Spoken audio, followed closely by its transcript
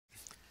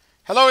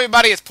Hello,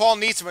 everybody. It's Paul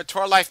Neeson with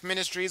Torah Life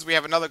Ministries. We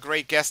have another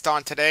great guest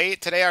on today.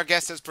 Today, our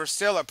guest is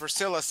Priscilla.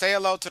 Priscilla, say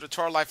hello to the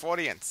Torah Life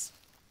audience.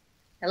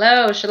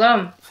 Hello,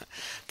 shalom.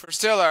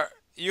 Priscilla,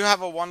 you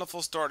have a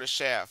wonderful story to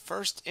share.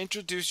 First,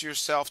 introduce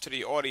yourself to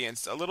the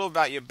audience, a little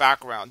about your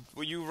background.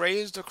 Were you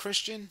raised a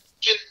Christian?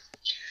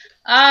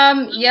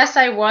 Yes,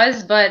 I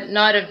was, but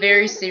not a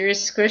very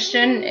serious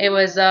Christian. It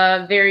was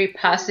very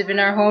passive in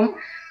our home.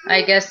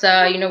 I guess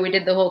we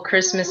did the whole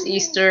Christmas,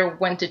 Easter,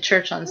 went to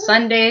church on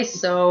Sunday,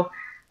 so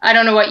I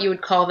don't know what you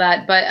would call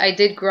that, but I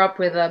did grow up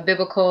with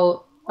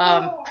biblical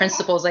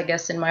principles, I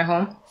guess, in my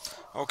home.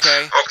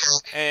 Okay.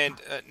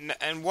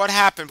 And what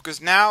happened?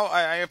 Because now,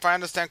 if I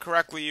understand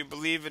correctly, you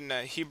believe in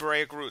the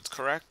Hebraic roots,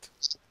 correct?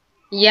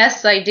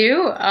 Yes, I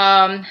do.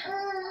 How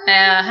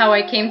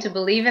I came to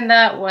believe in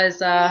that was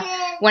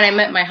when I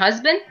met my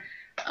husband.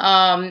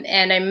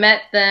 And I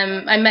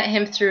met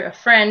him through a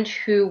friend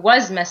who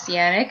was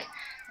Messianic,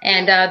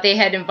 and they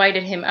had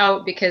invited him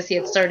out because he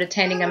had started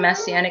attending a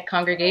Messianic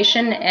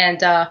congregation.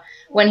 And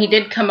when he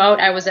did come out,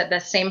 I was at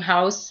that same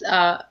house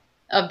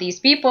of these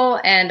people,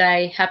 and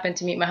I happened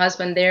to meet my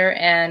husband there,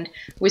 and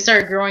we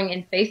started growing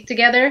in faith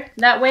together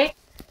that way.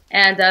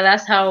 And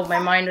that's how my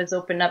mind was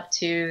opened up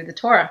to the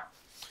Torah.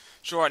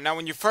 Sure. Now,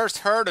 when you first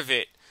heard of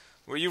it,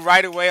 were you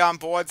right away on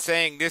board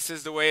saying this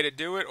is the way to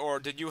do it, or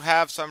did you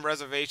have some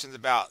reservations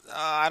about,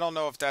 I don't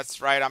know if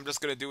that's right, I'm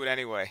just going to do it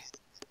anyway?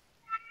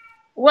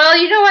 Well,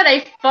 you know what?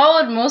 I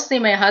followed mostly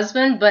my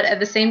husband, but at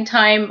the same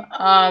time,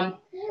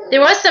 there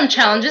was some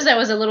challenges. I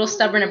was a little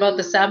stubborn about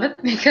the Sabbath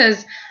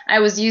because I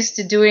was used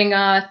to doing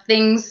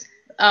things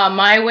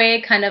my way,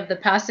 kind of the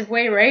passive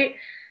way, right?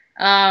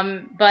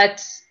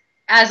 But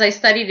as I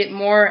studied it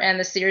more and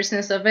the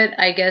seriousness of it,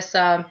 I guess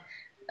the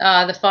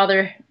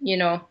Father,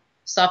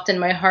 softened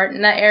my heart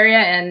in that area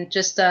and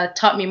just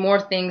taught me more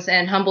things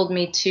and humbled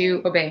me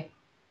to obey.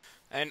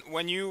 And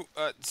when you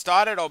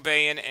started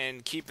obeying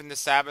and keeping the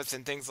Sabbaths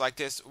and things like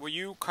this, were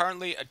you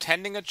currently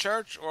attending a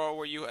church or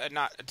were you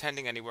not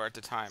attending anywhere at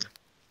the time?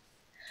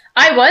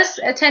 I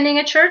was attending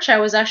a church. I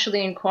was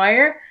actually in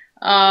choir.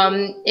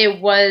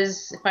 It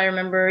was, if I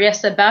remember,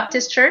 yes, a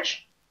Baptist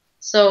church.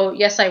 So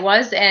yes, I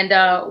was. And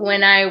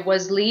when I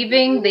was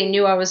leaving, they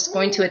knew I was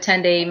going to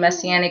attend a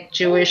Messianic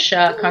Jewish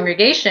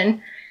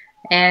congregation,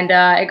 and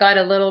I got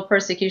a little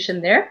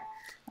persecution there.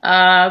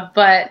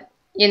 But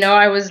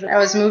I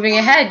was moving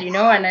ahead,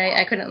 and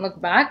I couldn't look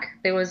back.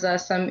 There was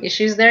some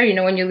issues there,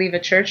 when you leave a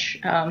church.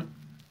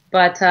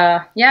 But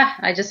yeah,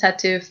 I just had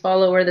to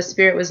follow where the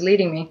Spirit was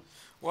leading me.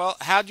 Well,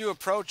 how'd you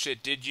approach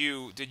it? Did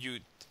you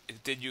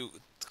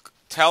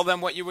tell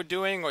them what you were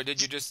doing, or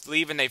did you just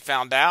leave and they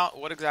found out?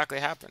 What exactly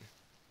happened?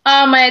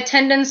 My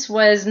attendance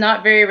was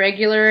not very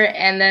regular,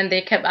 and then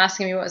they kept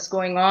asking me what's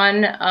going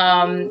on.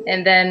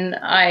 And then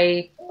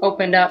I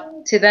opened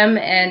up to them,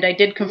 and I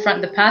did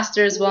confront the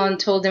pastor as well and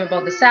told him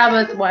about the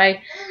Sabbath,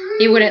 why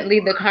he wouldn't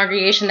lead the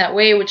congregation that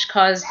way, which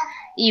caused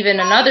even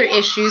another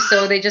issue.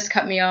 So they just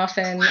cut me off,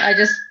 and I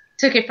just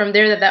took it from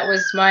there that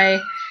was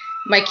my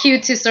cue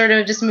to sort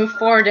of just move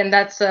forward, and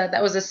that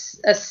was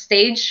a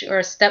stage or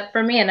a step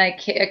for me, and I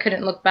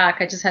couldn't look back.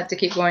 I just had to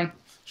keep going.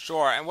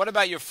 Sure. And what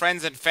about your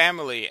friends and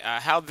family?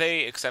 How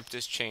they accept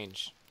this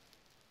change?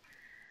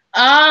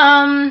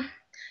 Um,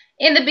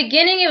 in the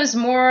beginning, it was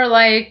more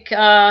like,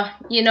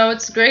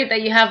 it's great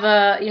that you have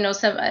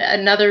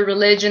another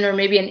religion or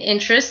maybe an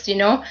interest,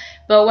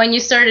 but when you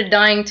started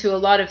dying to a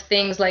lot of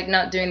things like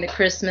not doing the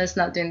Christmas,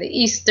 not doing the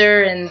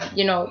Easter, and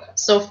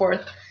so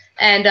forth,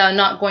 and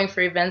not going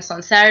for events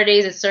on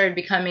Saturdays, it started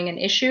becoming an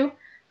issue.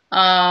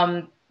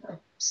 Um,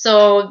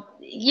 so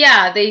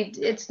yeah,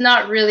 it's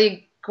not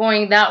really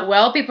going that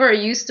well. People are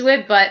used to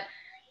it, but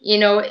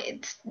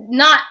it's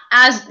not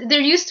as they're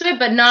used to it,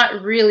 but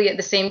not really at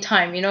the same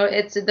time.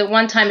 It's the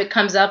one time it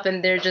comes up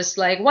and they're just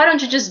like, why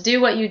don't you just do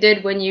what you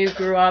did when you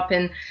grew up?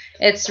 And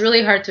it's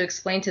really hard to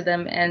explain to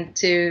them and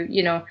to,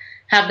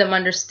 have them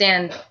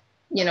understand,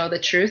 the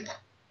truth.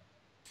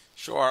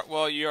 Sure.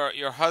 Well,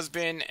 your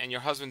husband and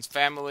your husband's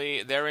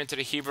family, they're into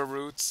the Hebrew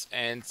roots,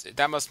 and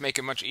that must make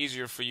it much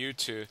easier for you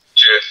to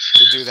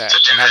do that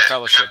and have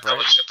fellowship,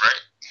 right?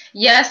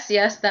 Yes,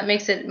 yes, that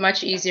makes it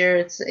much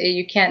easier.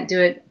 You can't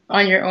do it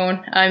on your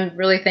own. I'm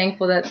really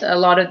thankful that a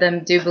lot of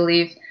them do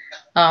believe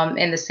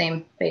in the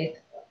same faith.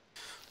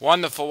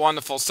 Wonderful,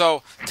 wonderful.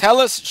 So tell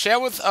us, share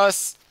with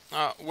us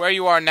where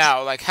you are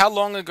now. Like, how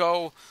long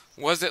ago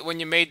was it when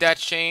you made that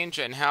change,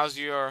 and how's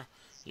your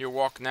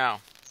walk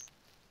now?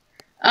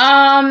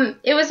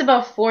 It was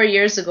about 4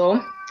 years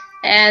ago,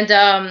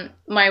 and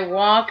my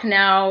walk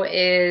now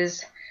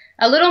is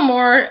a little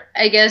more,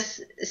 I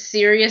guess,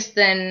 serious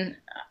than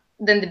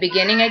the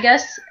beginning, I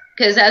guess,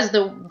 because as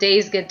the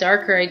days get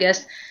darker, I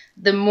guess,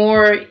 the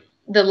more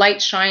the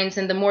light shines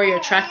and the more you're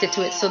attracted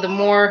to it. So the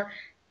more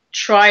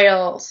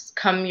trials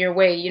come your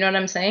way. You know what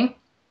I'm saying?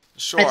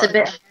 It's Sure. a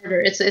bit harder.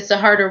 It's a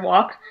harder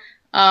walk,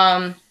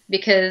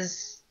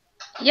 because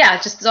yeah,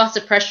 just lots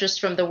of pressures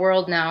from the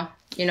world now.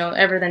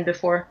 Ever than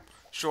before.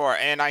 Sure.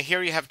 And I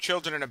hear you have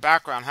children in the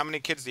background. How many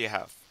kids do you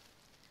have?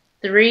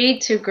 Three,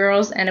 two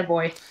girls and a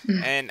boy.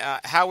 And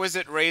how is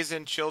it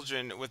raising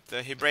children with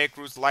the Hebraic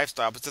roots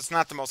lifestyle? Because it's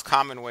not the most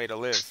common way to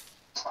live.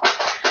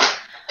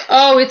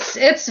 Oh,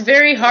 it's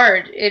very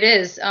hard. It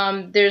is.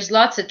 There's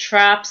lots of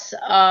traps.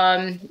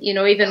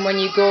 Even when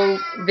you go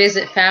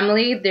visit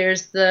family,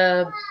 there's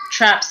the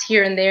traps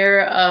here and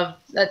there of,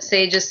 let's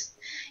say, just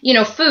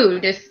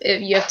food. If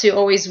you have to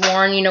always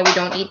warn, we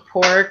don't eat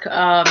pork.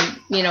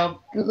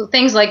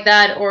 Things like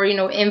that, or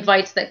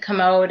invites that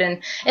come out,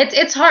 and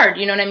it's hard.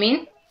 You know what I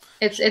mean?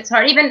 It's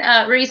hard. Even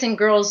raising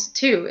girls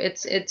too.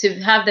 It's to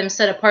have them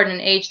set apart in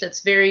an age that's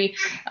very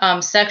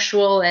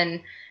sexual,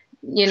 and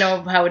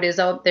how it is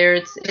out there.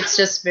 It's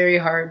just very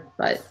hard,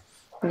 but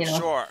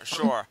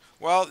Sure.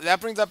 Well, that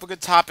brings up a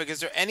good topic. Is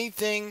there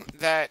anything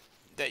that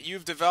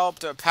you've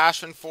developed a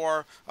passion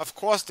for? Of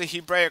course, the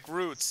Hebraic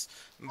roots,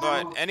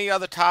 but any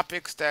other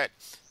topics that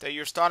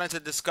you're starting to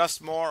discuss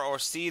more, or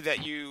see that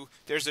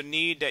there's a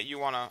need that you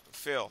want to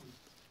fill?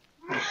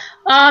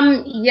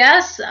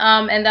 Yes,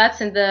 and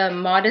that's in the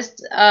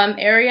modest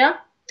area.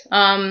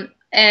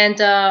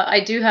 And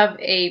I do have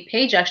a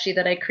page actually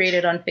that I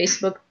created on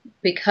Facebook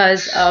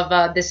because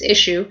of this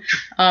issue.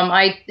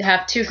 I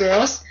have two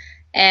girls,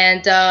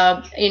 and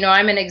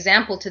I'm an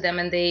example to them,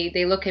 and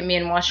they look at me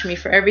and watch me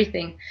for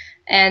everything.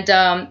 And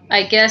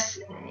I guess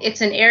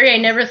it's an area I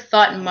never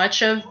thought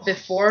much of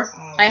before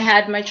I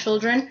had my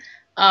children.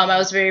 I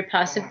was very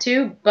passive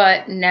to,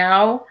 but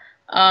now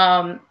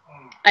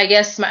I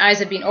guess my eyes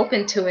have been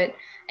open to it,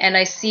 and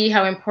I see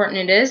how important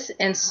it is.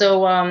 And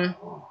so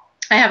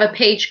I have a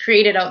page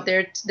created out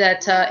there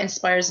that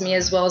inspires me,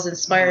 as well as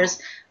inspires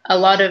a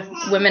lot of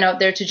women out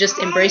there to just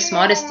embrace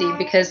modesty,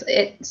 because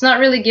it's not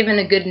really given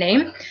a good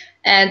name.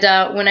 And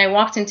when I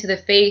walked into the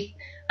faith,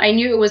 I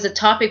knew it was a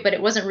topic, but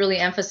it wasn't really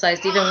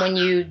emphasized. Even when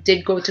you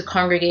did go to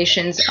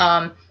congregations,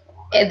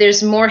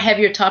 there's more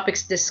heavier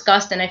topics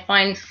discussed, and I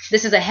find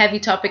this is a heavy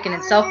topic in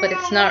itself, but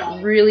it's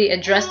not really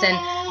addressed.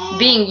 And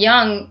being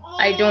young,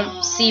 I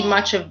don't see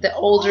much of the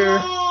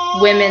older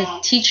women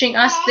teaching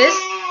us this.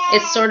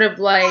 It's sort of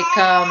like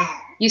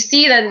you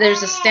see that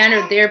there's a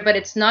standard there, but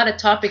it's not a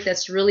topic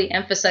that's really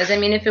emphasized. I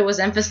mean, if it was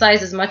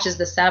emphasized as much as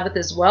the Sabbath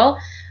as well,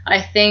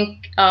 I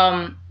think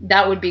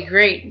that would be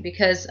great,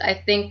 because I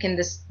think in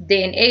this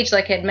day and age,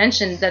 like I had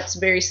mentioned, that's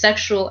very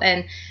sexual,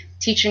 and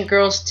teaching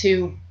girls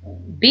to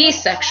be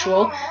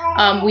sexual,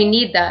 we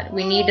need that.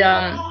 We need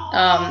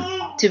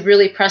to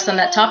really press on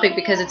that topic,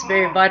 because it's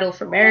very vital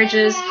for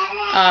marriages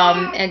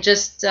and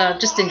just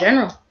in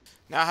general.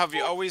 Now, have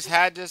you always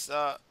had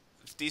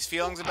these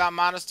feelings about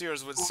modesty, or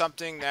was it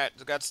something that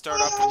got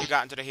stirred up when you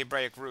got into the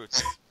Hebraic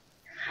roots?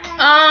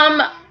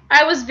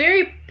 I was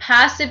very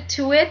passive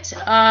to it.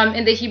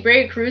 In the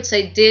Hebraic roots,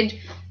 I did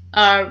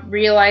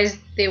realize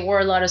they wore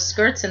a lot of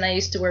skirts, and I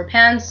used to wear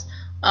pants.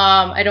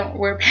 I don't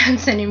wear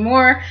pants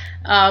anymore,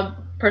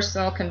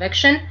 personal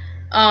conviction.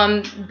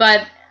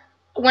 But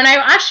when I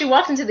actually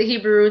walked into the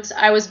Hebrew roots,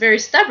 I was very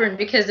stubborn,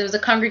 because there was a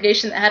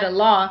congregation that had a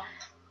law,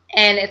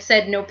 and it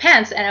said no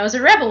pants, and I was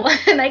a rebel,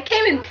 and I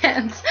came in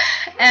pants.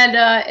 And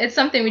it's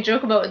something we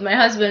joke about with my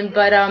husband,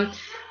 but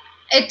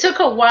it took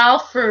a while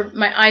for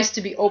my eyes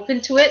to be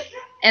open to it,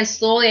 and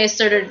slowly I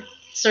started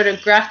sort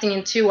of grafting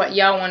into what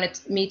Yah wanted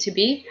me to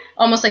be,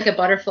 almost like a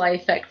butterfly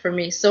effect for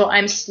me. So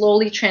I'm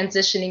slowly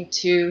transitioning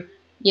to,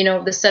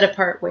 the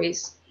set-apart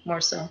ways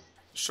more so.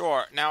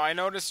 Sure. Now, I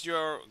noticed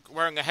you're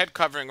wearing a head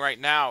covering right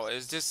now.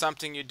 Is this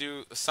something you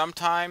do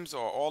sometimes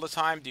or all the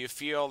time? Do you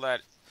feel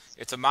that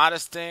it's a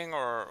modest thing,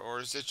 or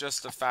is it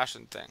just a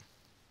fashion thing?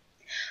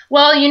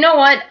 Well, you know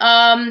what?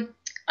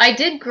 I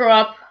did grow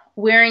up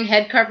wearing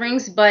head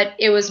coverings, but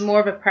it was more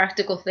of a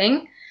practical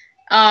thing.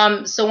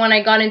 So when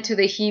I got into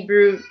the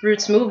Hebrew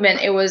roots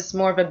movement, it was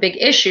more of a big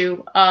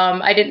issue.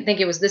 I didn't think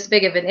it was this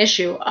big of an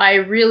issue. I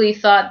really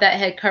thought that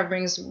head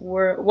coverings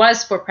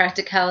was for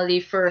practicality,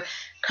 for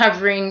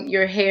covering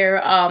your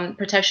hair,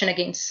 protection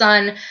against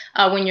sun,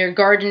 when you're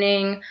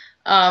gardening,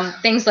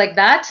 things like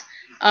that.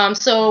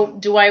 So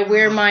do I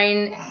wear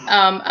mine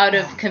out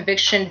of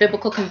conviction,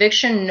 biblical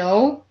conviction?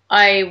 No.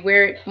 I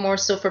wear it more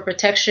so for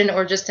protection,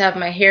 or just to have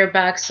my hair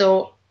back.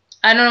 So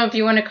I don't know if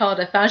you want to call it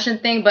a fashion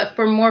thing, but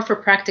more for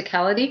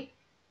practicality.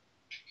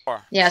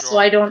 Sure, yeah,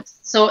 sure.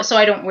 So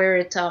I don't wear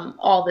it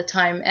all the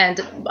time, and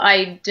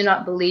I do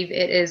not believe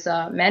it is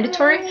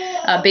mandatory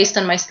based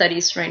on my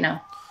studies right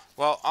now.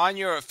 Well, on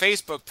your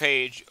Facebook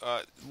page,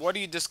 what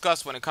do you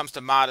discuss when it comes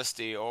to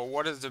modesty, or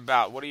what is it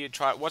about?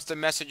 What's the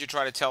message you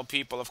try to tell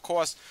people? Of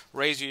course,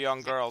 raise your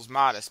young girls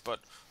modest, but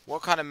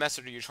what kind of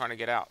message are you trying to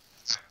get out?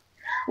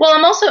 Well,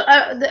 I'm also,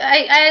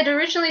 I had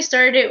originally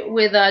started it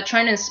with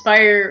trying to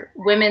inspire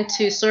women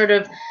to sort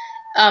of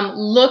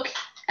look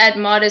at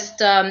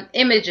modest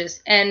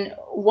images. And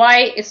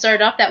why it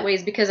started off that way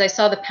is because I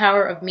saw the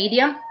power of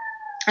media.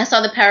 I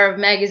saw the power of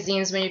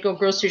magazines when you go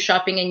grocery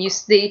shopping, and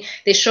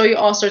they show you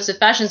all sorts of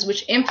fashions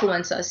which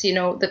influence us,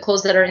 the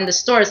clothes that are in the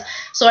stores.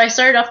 So I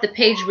started off the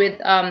page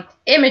with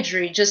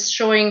imagery, just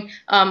showing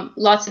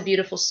lots of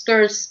beautiful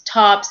skirts,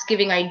 tops,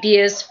 giving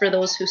ideas for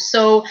those who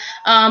sew.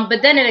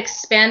 But then it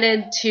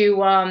expanded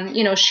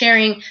to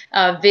sharing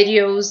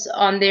videos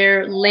on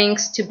there,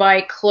 links to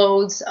buy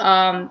clothes.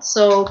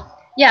 So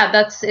yeah,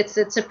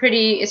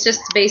 it's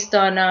just based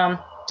on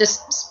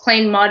just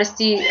plain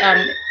modesty,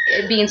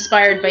 be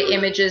inspired by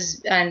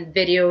images and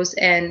videos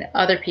and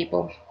other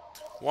people.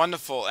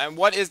 Wonderful. And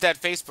what is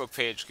that Facebook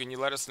page? Can you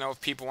let us know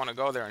if people want to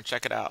go there and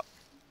check it out?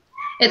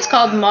 It's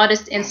called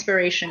Modest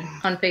Inspiration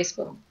on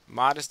Facebook.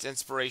 Modest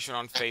Inspiration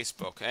on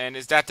Facebook. And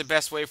is that the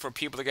best way for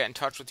people to get in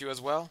touch with you as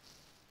well?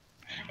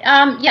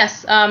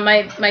 Yes,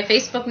 my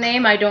Facebook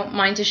name, I don't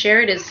mind to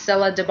share it, is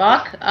Sela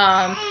Debak.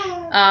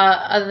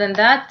 Other than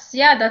that,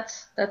 yeah,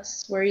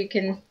 that's where you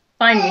can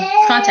find me,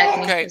 contact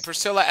me. Okay,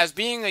 Priscilla, as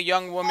being a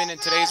young woman in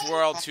today's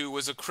world who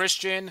was a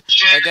Christian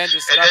and then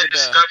discovered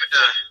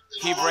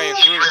the Hebraic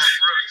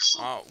roots,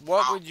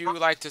 what would you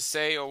like to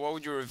say, or what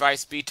would your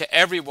advice be to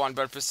everyone,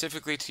 but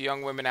specifically to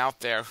young women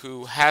out there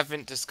who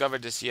haven't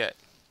discovered this yet?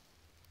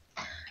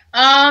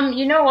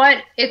 You know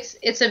what?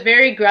 It's a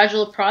very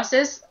gradual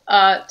process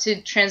to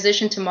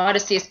transition to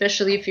modesty,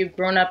 especially if you've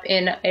grown up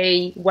in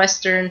a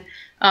Western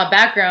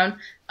background.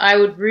 I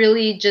would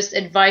really just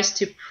advise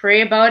to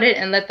pray about it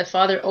and let the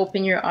Father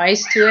open your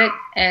eyes to it,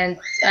 and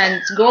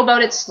go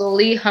about it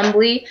slowly,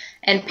 humbly,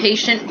 and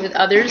patient with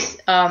others,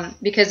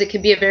 because it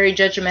can be a very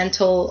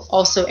judgmental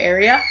also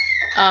area.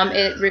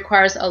 It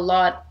requires a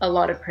lot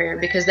of prayer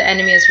because the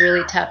enemy has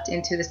really tapped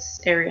into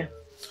this area.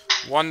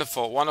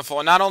 Wonderful, wonderful.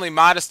 And not only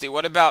modesty,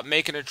 what about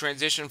making a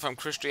transition from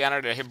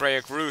Christianity to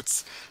Hebraic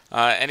roots?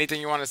 Anything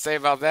you want to say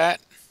about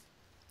that?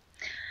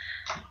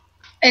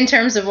 In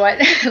terms of what?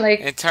 Like,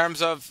 in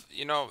terms of,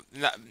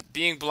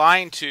 being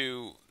blind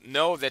to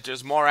know that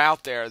there's more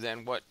out there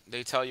than what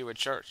they tell you at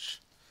church.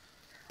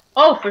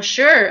 Oh, for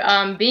sure.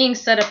 Being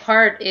set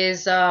apart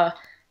is a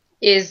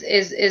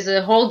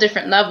whole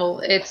different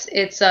level.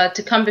 It's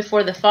to come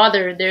before the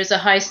Father. There's a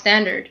high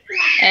standard,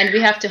 and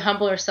we have to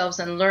humble ourselves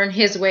and learn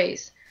His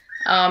ways.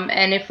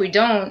 And if we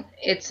don't,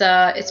 it's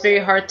very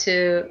hard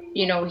to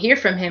hear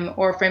from Him,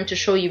 or for Him to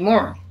show you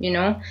more.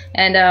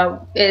 And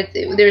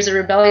there's a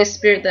rebellious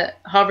spirit that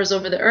hovers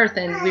over the earth,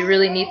 and we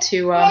really need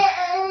to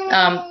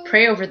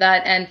pray over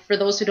that. And for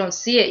those who don't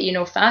see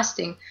it,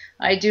 fasting.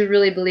 I do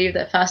really believe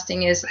that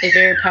fasting is a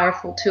very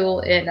powerful tool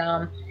in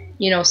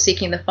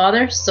seeking the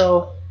Father.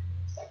 So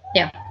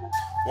yeah.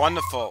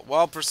 Wonderful.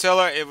 Well,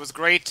 Priscilla, it was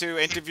great to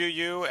interview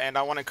you, and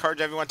I want to encourage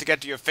everyone to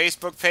get to your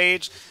Facebook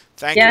page.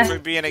 Thank you for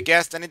being a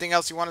guest. Anything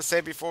else you want to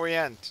say before we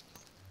end?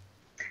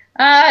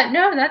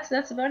 No,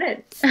 that's about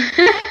it.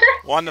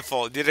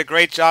 Wonderful. You did a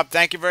great job.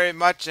 Thank you very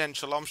much, and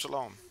shalom,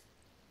 shalom.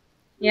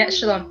 Yeah,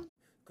 shalom.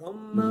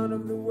 Come out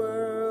of the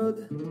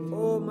world,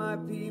 oh my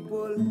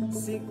people,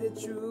 seek the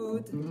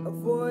truth,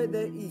 avoid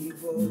the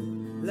evil,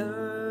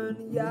 learn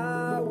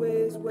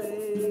Yahweh's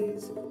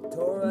ways,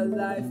 Torah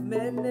Life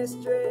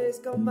Ministries,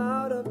 come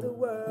out of the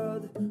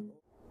world.